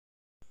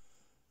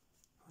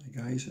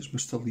Guys, it's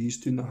Mr. Lee's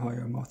doing the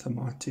higher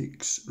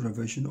mathematics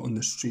revision on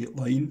the straight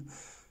line,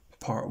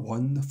 part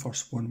 1, the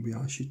first one we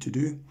asked you to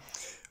do.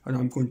 And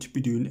I'm going to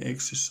be doing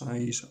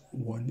exercise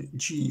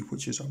 1G,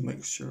 which is a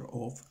mixture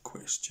of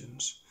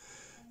questions.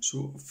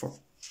 So for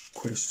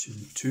question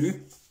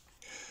 2,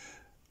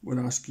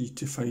 we're asking you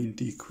to find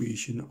the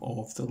equation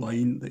of the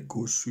line that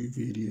goes through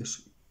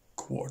various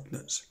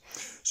coordinates.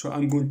 So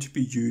I'm going to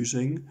be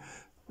using,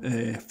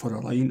 for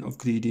a line of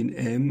gradient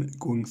m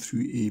going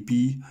through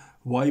AB,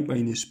 y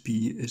minus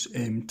b is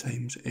m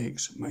times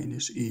x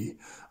minus a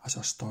as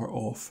I start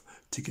off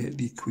to get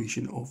the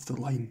equation of the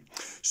line.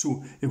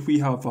 So if we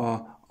have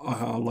a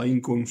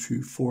line going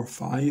through 4,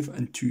 5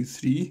 and 2,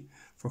 3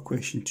 for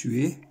question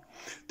 2a,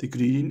 the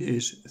gradient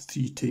is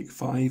 3 take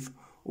 5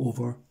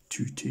 over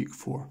 2 take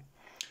 4.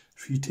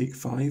 3 take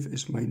 5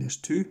 is minus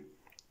 2.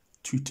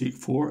 2 take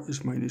 4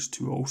 is minus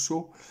 2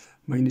 also.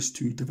 Minus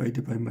 2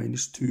 divided by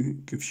minus 2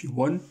 gives you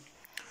 1.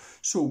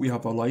 So we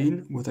have a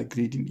line with a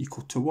gradient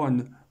equal to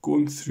 1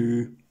 going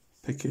through,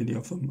 pick any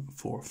of them,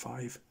 4,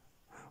 5.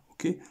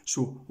 Okay,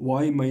 so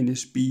y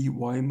minus b,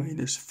 y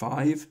minus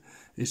 5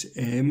 is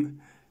m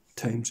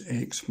times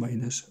x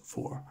minus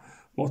 4.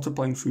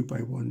 Multiplying through by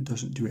 1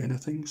 doesn't do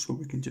anything, so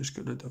we can just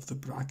get rid of the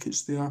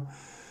brackets there.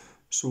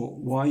 So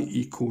y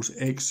equals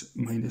x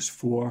minus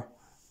 4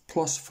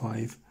 plus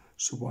 5,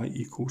 so y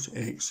equals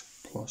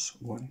x plus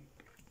 1.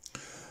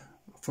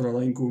 For a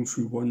line going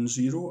through 1,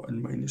 0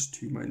 and minus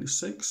 2, minus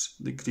 6,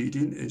 the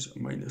gradient is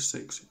minus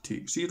 6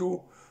 take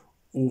 0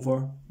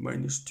 over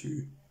minus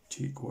 2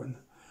 take 1.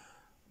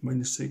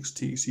 Minus 6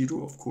 take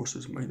 0, of course,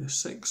 is minus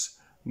 6.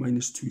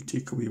 Minus 2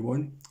 take away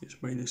 1 is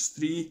minus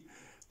 3.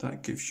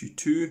 That gives you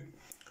 2.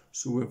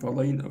 So we have a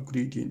line of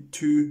gradient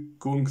 2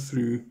 going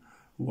through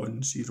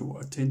 1, 0.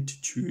 I tend to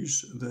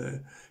choose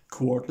the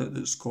coordinate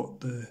that's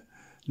got the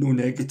no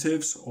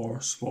negatives or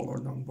smaller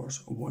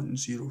numbers. 1,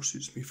 0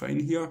 suits me fine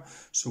here.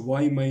 So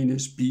y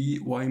minus b,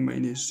 y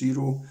minus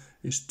 0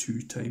 is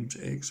 2 times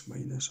x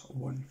minus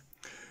 1.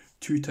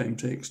 2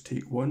 times x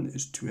take 1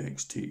 is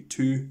 2x take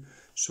 2.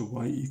 So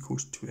y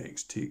equals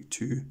 2x take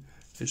 2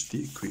 is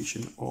the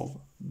equation of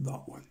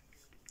that one.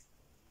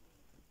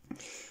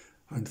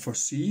 And for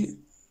C,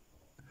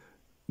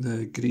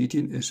 the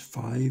gradient is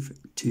 5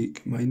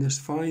 take minus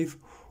 5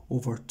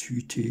 over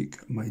 2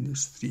 take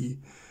minus 3.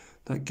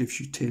 That gives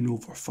you 10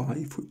 over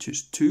 5, which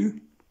is 2.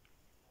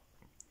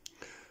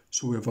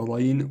 So we have a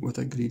line with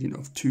a gradient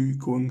of 2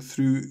 going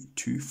through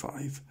 2,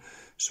 5.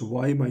 So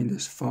y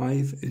minus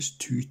 5 is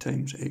 2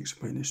 times x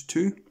minus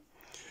 2.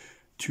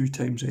 2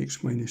 times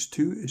x minus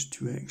 2 is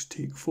 2x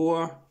take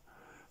 4,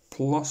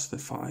 plus the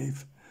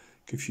 5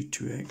 gives you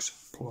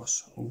 2x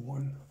plus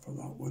 1 for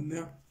that one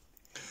there.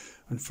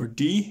 And for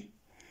D,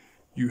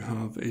 you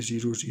have a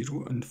 0,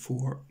 0 and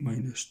 4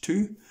 minus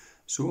 2.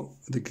 So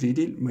the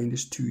gradient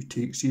minus 2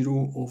 take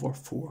 0 over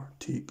 4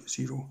 take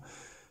 0,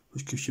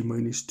 which gives you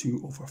minus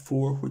 2 over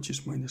 4, which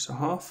is minus a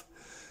half.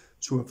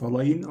 So we have a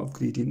line of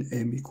gradient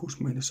m equals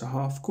minus a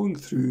half going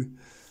through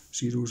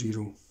 0,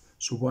 0.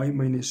 So y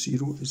minus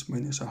 0 is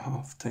minus a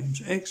half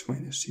times x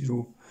minus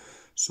 0.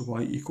 So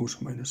y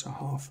equals minus a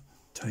half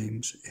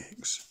times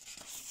x.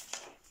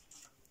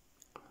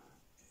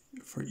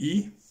 For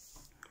E,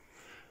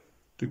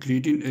 the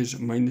gradient is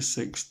minus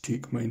 6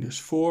 take minus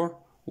 4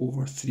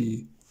 over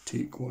 3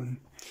 take 1.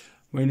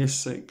 Minus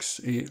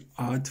 6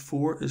 add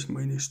 4 is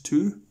minus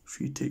 2.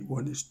 3 take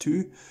 1 is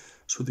 2.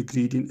 So the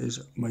gradient is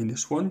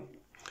minus 1.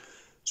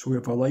 So we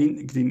have a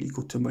line gradient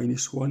equal to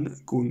minus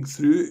 1 going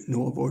through,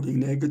 no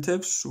avoiding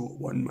negatives. So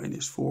 1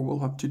 minus 4 will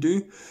have to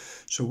do.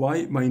 So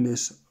y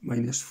minus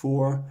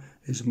 4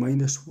 is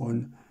minus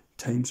 1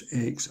 times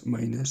x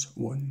minus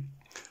 1.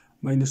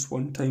 Minus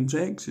 1 times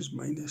x is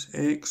minus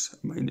x.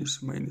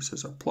 Minus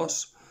is a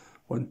plus.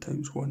 1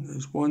 times 1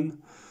 is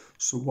 1.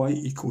 So y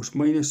equals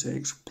minus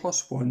x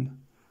plus 1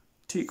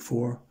 take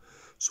 4.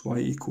 So y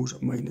equals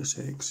minus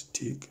x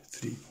take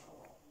 3.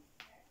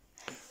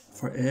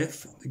 For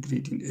F, the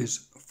gradient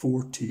is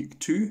 4 take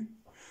 2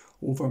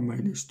 over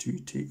minus 2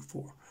 take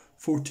 4.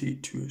 4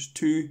 take 2 is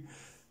 2.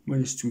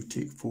 Minus 2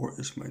 take 4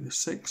 is minus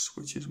 6,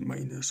 which is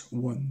minus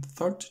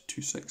 1/3.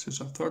 2 6 is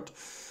a third.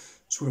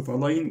 So we have a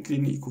line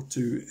gradient equal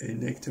to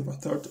negative a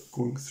third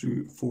going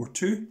through 4,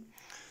 2.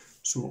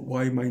 So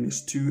y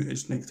minus 2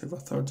 is negative a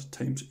third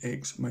times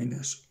x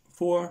minus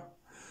 4.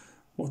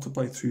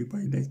 Multiply through by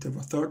negative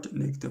a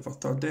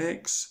third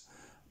x.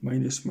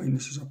 Minus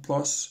is a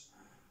plus.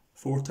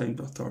 4 times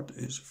a third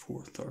is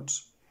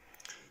 4/3.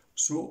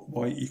 So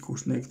y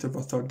equals negative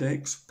a third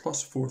x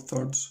plus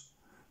 4/3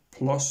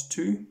 plus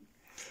 2.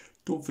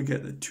 Don't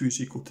forget that 2 is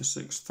equal to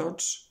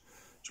 6/3.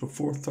 So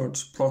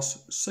 4/3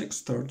 plus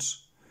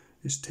 6/3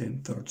 is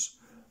 10/3.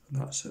 And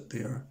that's it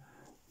there.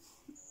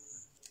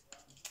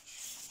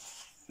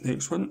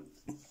 Next one,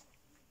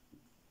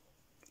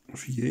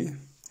 3a.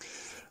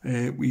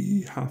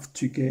 We have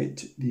to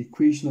get the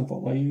equation of a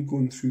line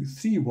going through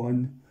 3,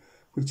 1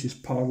 which is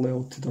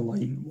parallel to the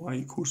line y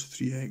equals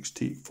 3x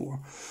take 4.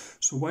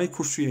 So y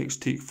equals 3x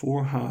take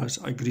 4 has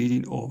a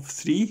gradient of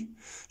 3.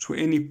 So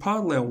any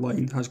parallel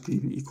line has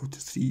gradient equal to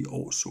 3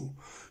 also.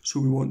 So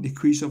we want the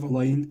equation of a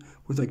line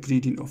with a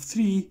gradient of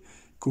 3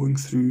 going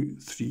through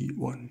 3,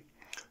 1.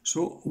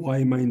 So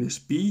y minus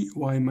b,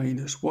 y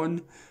minus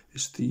 1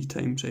 is 3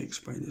 times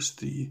x minus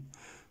 3.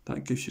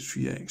 That gives you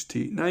 3x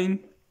take 9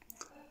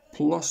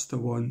 plus the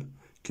 1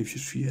 gives you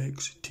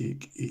 3x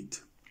take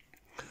 8.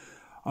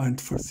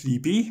 And for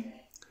 3b,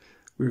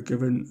 we're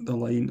given the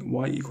line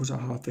y equals a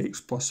half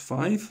x plus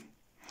 5.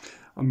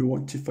 And we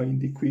want to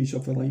find the equation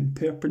of the line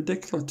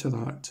perpendicular to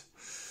that,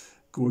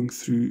 going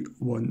through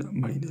 1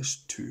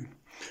 minus 2.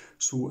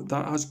 So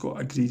that has got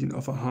a gradient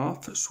of a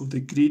half. So the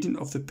gradient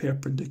of the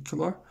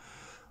perpendicular,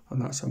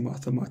 and that's a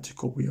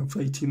mathematical way of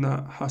writing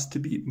that, has to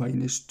be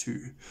minus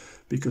 2.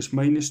 Because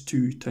minus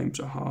 2 times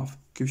a half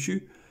gives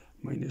you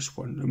minus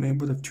 1.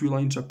 Remember, if two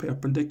lines are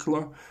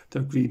perpendicular,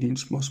 their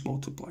gradients must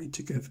multiply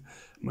to give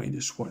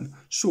minus 1.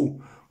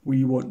 So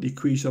we want the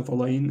equation of a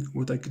line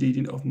with a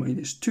gradient of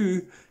minus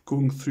 2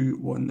 going through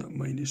 1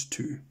 minus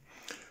 2.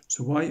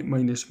 So y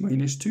minus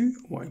minus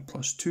 2, y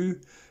plus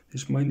 2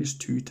 is minus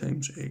 2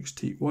 times x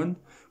take 1,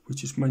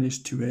 which is minus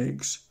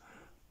 2x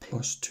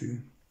plus 2.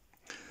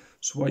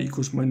 So y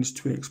equals minus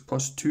 2x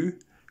plus 2,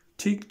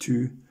 take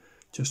 2,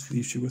 just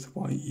leaves you with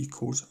y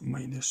equals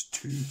minus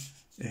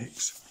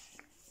 2x.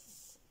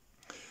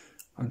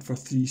 And for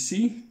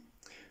 3c,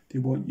 they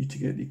want you to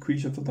get the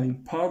equation of the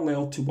line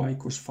parallel to y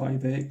equals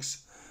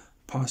 5x,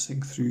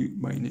 passing through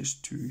minus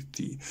 2,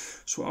 3.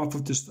 So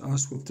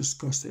as we've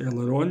discussed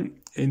earlier on,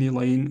 any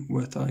line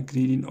with a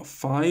gradient of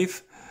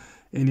 5,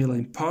 any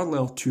line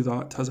parallel to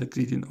that has a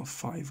gradient of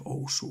 5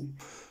 also.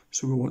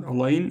 So we want a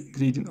line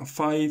gradient of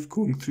 5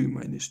 going through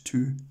minus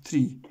 2,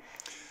 3.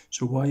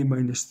 So y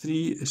minus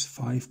 3 is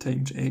 5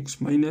 times x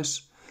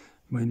minus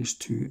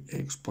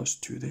 2x plus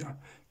 2 there.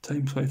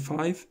 Times by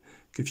 5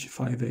 gives you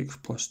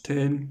 5x plus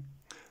 10.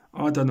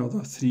 Add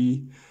another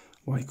 3,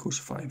 y equals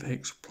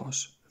 5x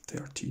plus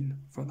 13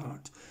 for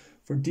that.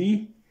 For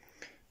D,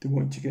 they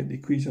want to get the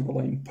equation of a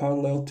line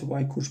parallel to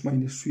y equals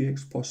minus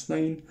 3x plus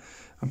 9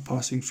 and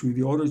passing through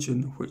the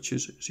origin, which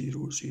is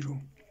 0,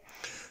 0.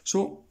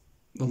 So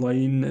the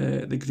line,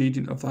 the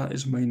gradient of that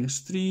is minus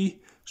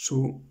 3,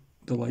 so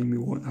the line we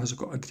want has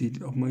got a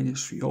gradient of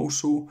minus 3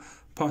 also,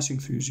 passing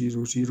through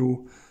 0,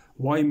 0.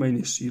 Y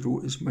minus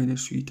 0 is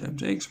minus 3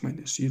 times x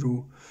minus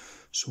 0,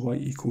 so y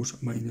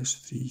equals minus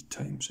 3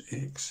 times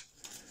x.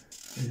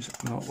 There's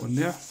that one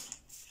there.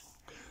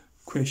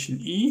 Question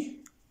E.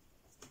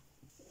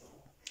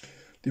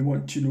 They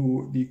want to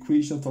know the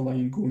equation of the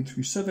line going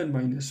through 7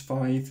 minus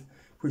 5,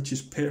 which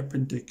is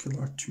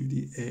perpendicular to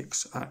the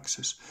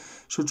x-axis.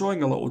 So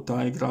drawing a little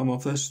diagram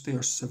of this,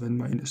 there's 7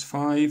 minus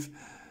 5.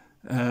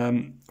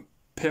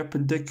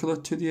 Perpendicular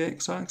to the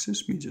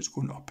x-axis means it's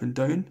going up and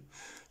down.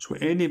 So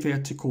any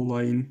vertical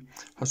line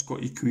has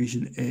got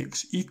equation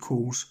x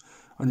equals,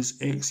 and it's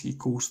x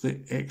equals the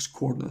x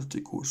coordinate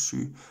it goes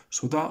through.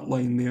 So that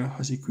line there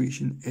has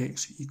equation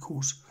x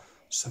equals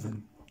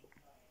 7.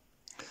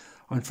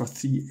 And for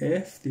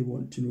 3f, they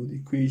want to know the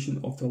equation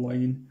of the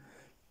line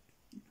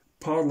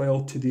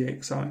parallel to the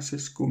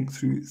x-axis going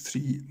through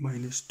 3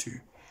 minus 2.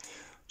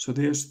 So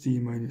there's 3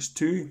 minus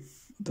 2.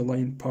 The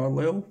line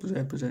parallel is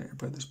represented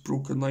by this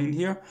broken line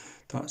here.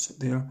 That's it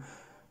there.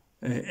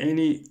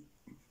 Any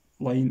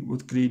line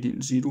with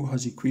gradient 0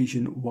 has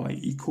equation y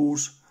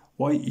equals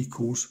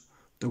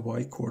the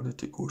y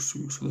coordinate it goes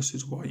through. So this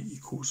is y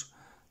equals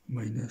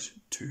minus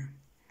 2.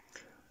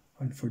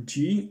 And for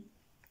G,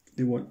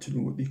 they want to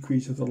know the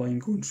equation of the line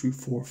going through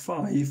 4,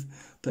 5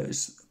 that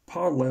is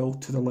parallel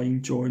to the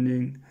line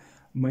joining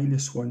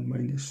minus 1,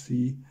 minus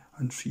 3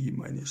 and 3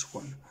 minus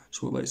 1.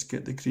 So let's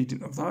get the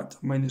gradient of that.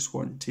 Minus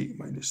 1 take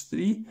minus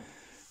 3.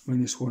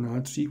 Minus 1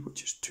 add 3,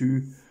 which is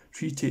 2.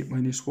 3 take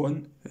minus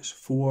 1 is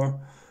 4.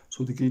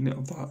 So the gradient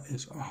of that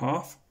is a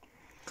half.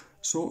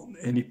 So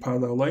any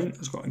parallel line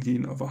has got a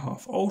gradient of a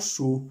half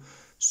also.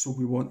 So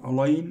we want a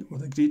line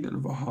with a gradient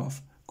of a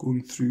half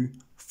going through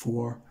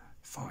 4,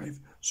 5.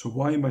 So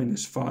y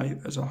minus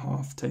 5 is a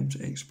half times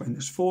x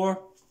minus 4.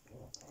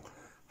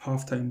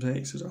 Half times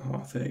x is a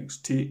half x.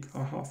 Take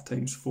a half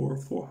times 4.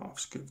 4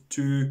 halves give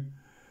 2.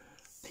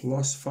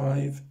 Plus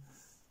 5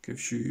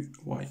 gives you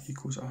y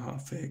equals a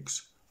half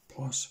x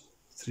plus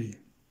 3.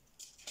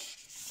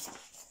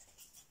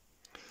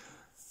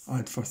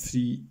 And for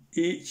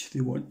 3h,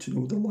 they want to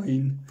know the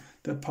line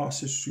that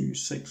passes through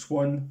 6,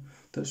 1,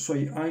 that's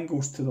right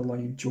angles to the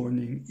line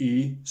joining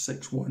A,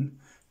 6, 1,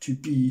 to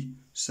B,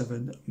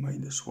 7,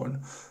 minus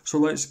 1. So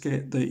let's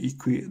get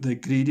the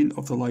gradient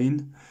of the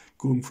line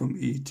going from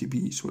A to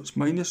B. So it's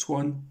minus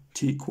 1,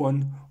 take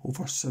 1,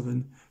 over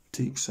 7,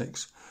 take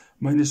 6.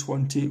 Minus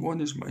 1 take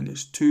 1 is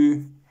minus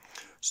 2.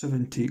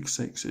 7 take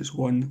 6 is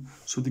 1.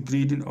 So the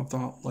gradient of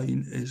that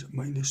line is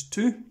minus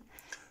 2.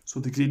 So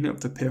the gradient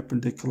of the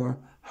perpendicular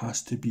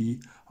has to be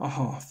a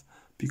half,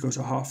 because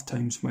a half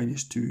times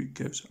minus 2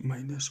 gives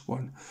minus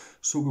 1.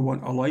 So we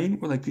want a line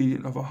with a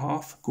gradient of a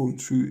half going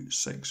through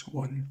 6,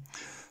 1.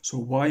 So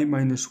y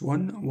minus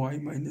 1, y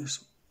minus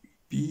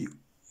b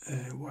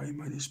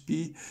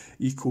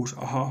equals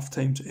a half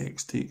times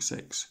x take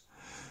 6.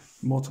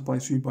 Multiply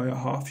through by a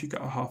half, you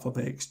get a half of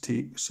x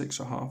take 6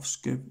 halves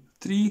give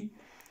 3.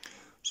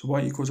 So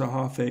y equals a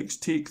half x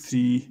take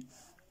 3,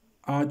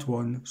 add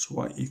 1, so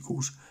y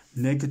equals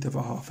negative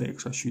a half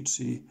x, I should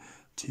say,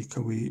 take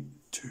away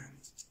 2.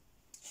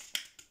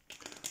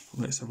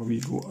 Let's have a wee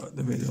go at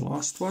the very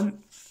last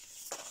one.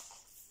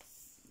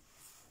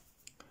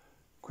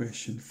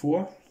 Question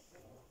 4.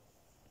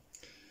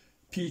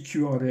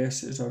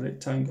 PQRS is a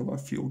rectangular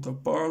field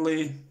of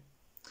barley.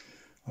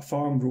 A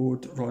farm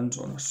road runs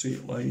on a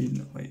straight line.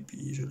 It might be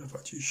easier if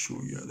I just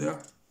show you it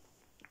there.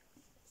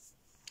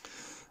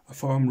 A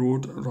farm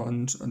road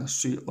runs on a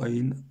straight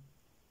line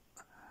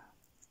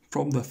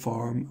from the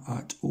farm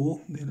at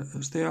O, there it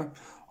is there,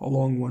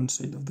 along one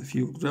side of the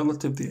field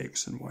relative to the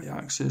x and y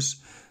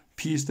axis.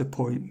 P is the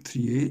point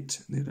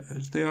 38, there it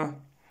is there,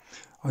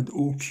 and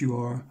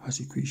OQR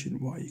has equation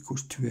y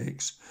equals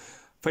 2x.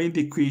 Find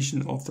the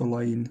equation of the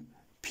line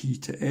P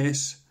to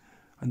S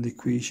and the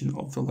equation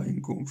of the line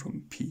going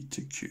from P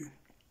to Q.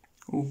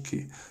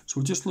 Okay,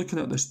 so just looking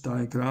at this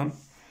diagram,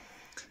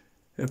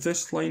 if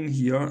this line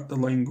here, the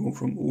line going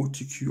from O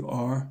to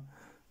QR,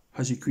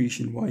 has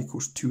equation y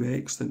equals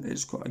 2x, then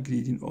it's got a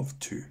gradient of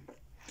 2.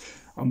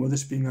 And with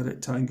this being a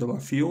rectangular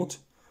field,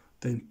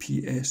 then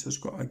PS has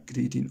got a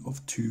gradient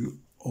of 2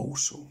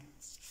 also.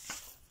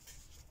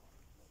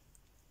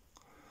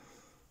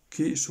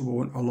 Okay, so we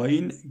want a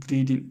line,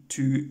 gradient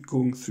 2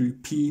 going through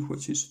P,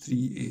 which is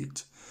 3,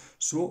 8.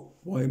 So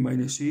y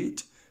minus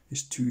 8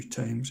 is 2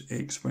 times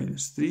x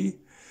minus 3.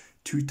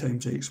 2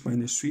 times x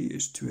minus 3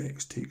 is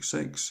 2x take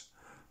 6.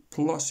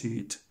 Plus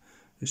 8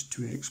 is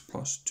 2x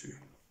plus 2.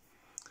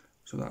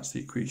 So that's the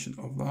equation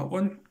of that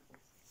one.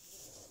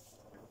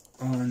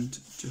 And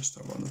just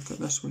have a look at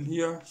this one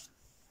here.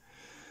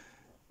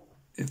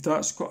 If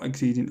that's got a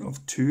gradient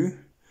of 2,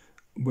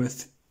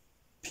 with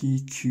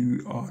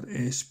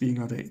PQRS being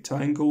a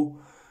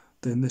rectangle,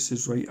 then this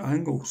is right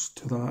angles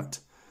to that.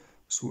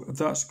 So if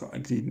that's got a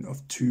gradient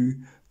of 2,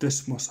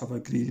 this must have a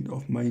gradient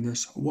of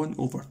minus 1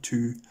 over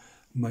 2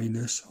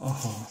 minus a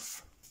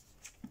half.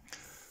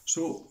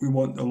 So we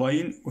want the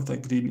line with a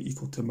gradient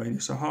equal to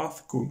minus a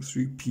half going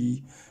through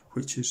P,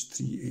 which is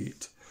 3,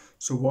 8.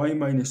 So y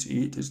minus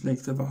 8 is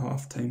negative a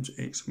half times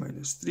x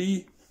minus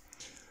 3.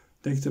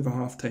 Negative a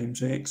half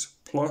times x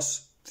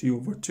plus 3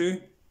 over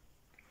 2.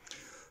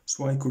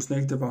 So y equals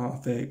negative a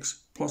half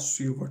x plus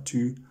 3 over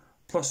 2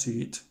 plus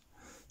 8.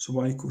 So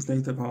y equals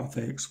negative a half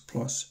x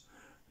plus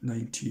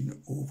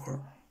 19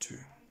 over 2.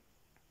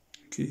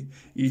 Okay,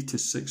 8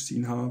 is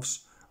 16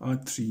 halves,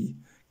 add 3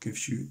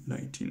 gives you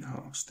 19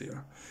 halves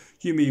there.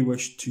 You may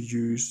wish to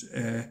use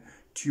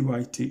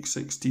 2y take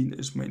 16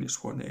 is minus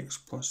 1x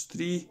plus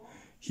 3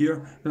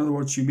 here. In other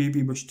words, you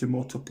maybe wish to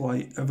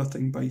multiply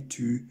everything by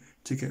 2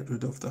 to get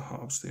rid of the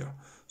halves there.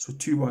 So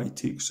 2y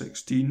take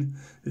 16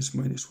 is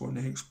minus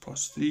 1x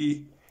plus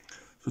 3.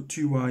 So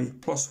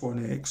 2y plus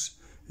 1x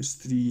is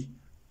 3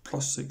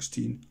 plus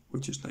 16,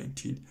 which is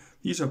 19.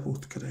 These are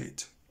both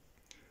correct.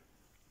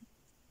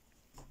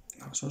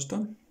 That's us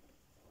done.